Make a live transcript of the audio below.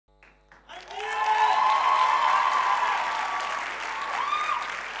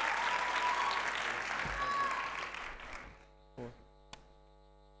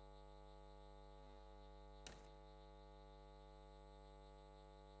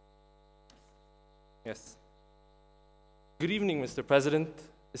Yes. Good evening, Mr. President,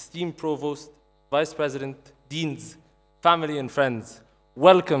 esteemed Provost, Vice President, Deans, family and friends.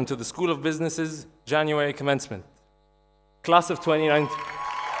 Welcome to the School of Business's January commencement. Class of 2019.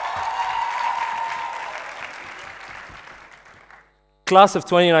 Class of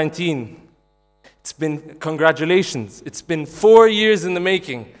 2019. Congratulations. It's been 4 years in the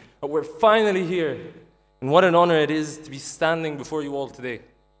making, but we're finally here. And what an honor it is to be standing before you all today.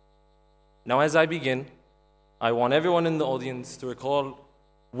 Now, as I begin, I want everyone in the audience to recall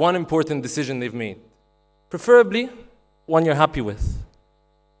one important decision they've made. Preferably, one you're happy with.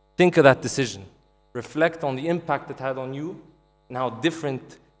 Think of that decision. Reflect on the impact it had on you and how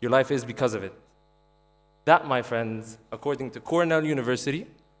different your life is because of it. That, my friends, according to Cornell University,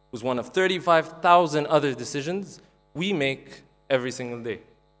 was one of 35,000 other decisions we make every single day.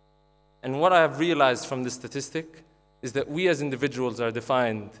 And what I have realized from this statistic is that we as individuals are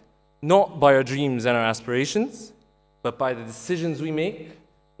defined not by our dreams and our aspirations, but by the decisions we make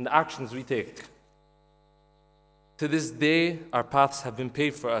and the actions we take. To this day, our paths have been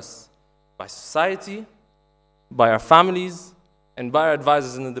paved for us by society, by our families, and by our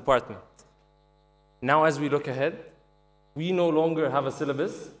advisors in the department. Now, as we look ahead, we no longer have a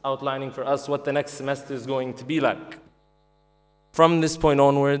syllabus outlining for us what the next semester is going to be like. From this point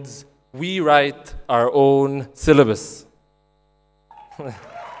onwards, we write our own syllabus.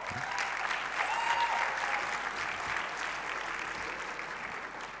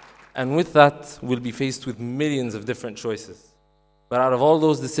 And with that, we'll be faced with millions of different choices. But out of all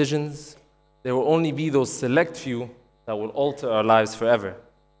those decisions, there will only be those select few that will alter our lives forever.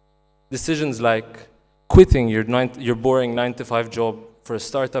 Decisions like quitting your boring 9-to-5 job for a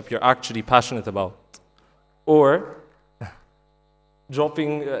startup you're actually passionate about, or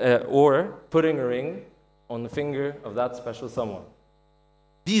putting a ring on the finger of that special someone.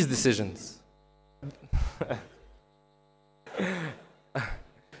 These decisions,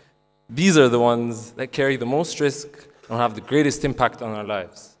 these are the ones that carry the most risk and have the greatest impact on our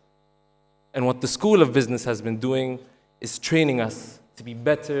lives. And what the School of Business has been doing is training us to be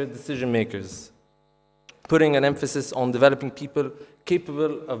better decision makers, putting an emphasis on developing people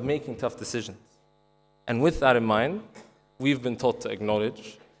capable of making tough decisions. And with that in mind, we've been taught to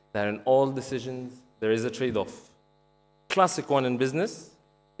acknowledge that in all decisions, there is a trade-off. Classic one in business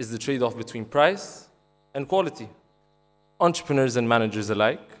is the trade-off between price and quality. Entrepreneurs and managers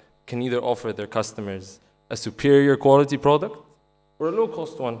alike can either offer their customers a superior quality product or a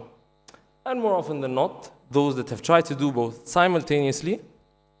low-cost one. And more often than not, those that have tried to do both simultaneously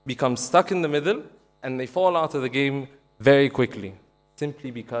become stuck in the middle and they fall out of the game very quickly,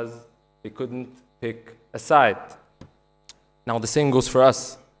 simply because they couldn't pick a side. Now, the same goes for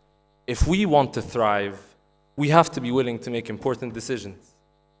us. If we want to thrive, we have to be willing to make important decisions.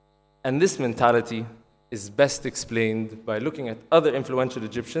 And this mentality is best explained by looking at other influential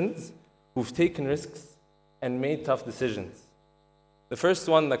Egyptians who've taken risks and made tough decisions. The first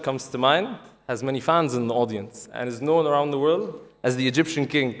one that comes to mind has many fans in the audience and is known around the world as the Egyptian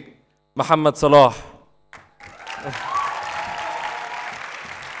king, Mohamed Salah.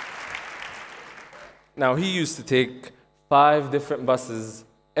 Now, he used to take 5 different buses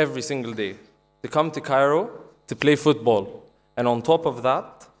every single day to come to Cairo to play football. And on top of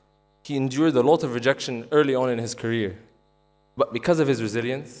that, he endured a lot of rejection early on in his career. But because of his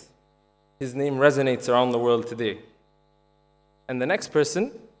resilience, his name resonates around the world today. And the next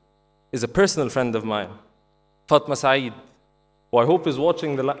person is a personal friend of mine, Fatma Saeed, who I hope is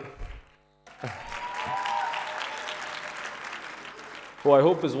watching the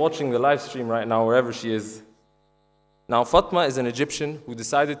live stream right now, wherever she is. Now, Fatma is an Egyptian who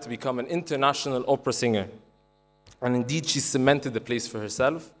decided to become an international opera singer. And indeed, she cemented the place for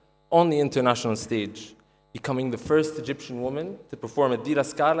herself on the international stage, becoming the first Egyptian woman to perform at Di La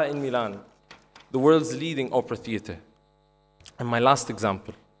Scala in Milan, the world's leading opera theater. And my last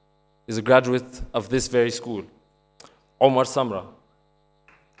example is a graduate of this very school, Omar Samra.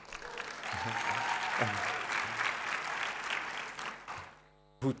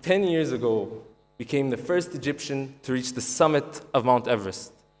 Who 10 years ago became the first Egyptian to reach the summit of Mount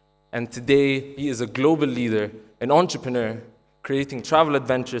Everest. And today, he is a global leader, an entrepreneur, creating travel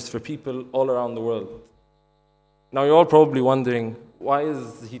adventures for people all around the world. Now, you're all probably wondering, why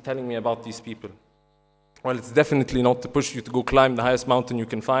is he telling me about these people? Well, it's definitely not to push you to go climb the highest mountain you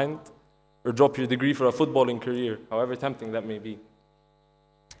can find or drop your degree for a footballing career, however tempting that may be.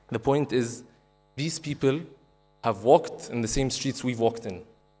 The point is, these people have walked in the same streets we've walked in.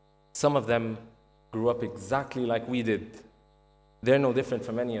 Some of them grew up exactly like we did. They're no different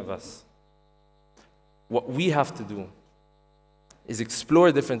from any of us. What we have to do is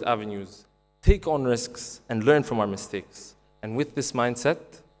explore different avenues, take on risks, and learn from our mistakes. And with this mindset,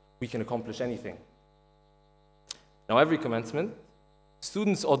 we can accomplish anything. Now, every commencement,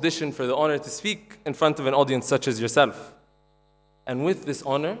 students audition for the honor to speak in front of an audience such as yourself. And with this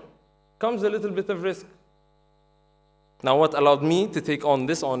honor comes a little bit of risk. Now, what allowed me to take on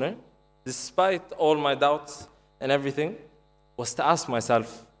this honor, despite all my doubts and everything, was to ask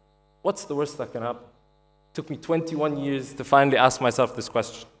myself, what's the worst that can happen? It took me 21 years to finally ask myself this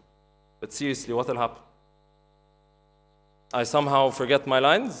question. But seriously, what will happen? I somehow forget my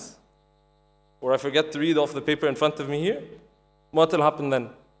lines? Or I forget to read off the paper in front of me here? What will happen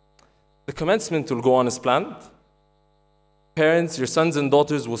then? The commencement will go on as planned. Parents, your sons and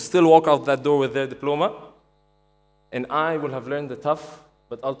daughters will still walk out that door with their diploma. And I will have learned a tough,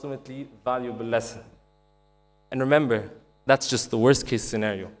 but ultimately valuable lesson. And remember, that's just the worst case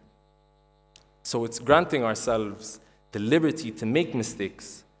scenario. So it's granting ourselves the liberty to make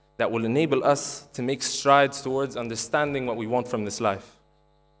mistakes that will enable us to make strides towards understanding what we want from this life.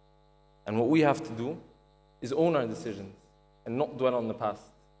 And what we have to do is own our decisions and not dwell on the past.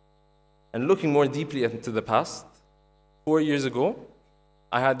 And looking more deeply into the past, 4 years ago,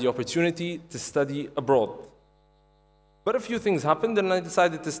 I had the opportunity to study abroad. But a few things happened and I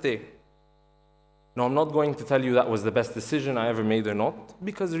decided to stay. Now, I'm not going to tell you that was the best decision I ever made or not,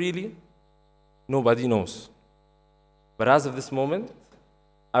 because really, nobody knows. But as of this moment,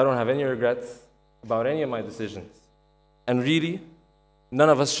 I don't have any regrets about any of my decisions. And really, none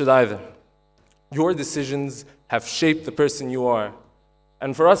of us should either. Your decisions have shaped the person you are.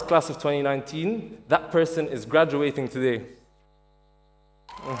 And for us, class of 2019, that person is graduating today.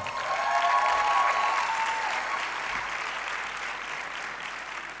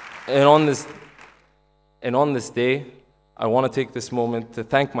 And on this day, I want to take this moment to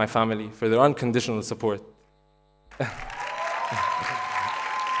thank my family for their unconditional support.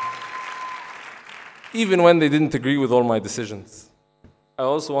 Even when they didn't agree with all my decisions. I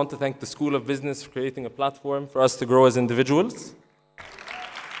also want to thank the School of Business for creating a platform for us to grow as individuals.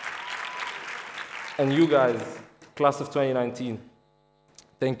 And you guys, class of 2019,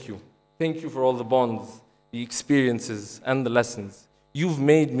 thank you. Thank you for all the bonds, the experiences, and the lessons. You've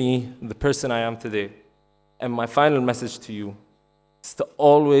made me the person I am today. And my final message to you is to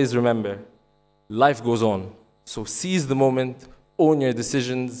always remember, life goes on. So seize the moment, own your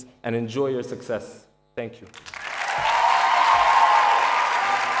decisions, and enjoy your success. Thank you.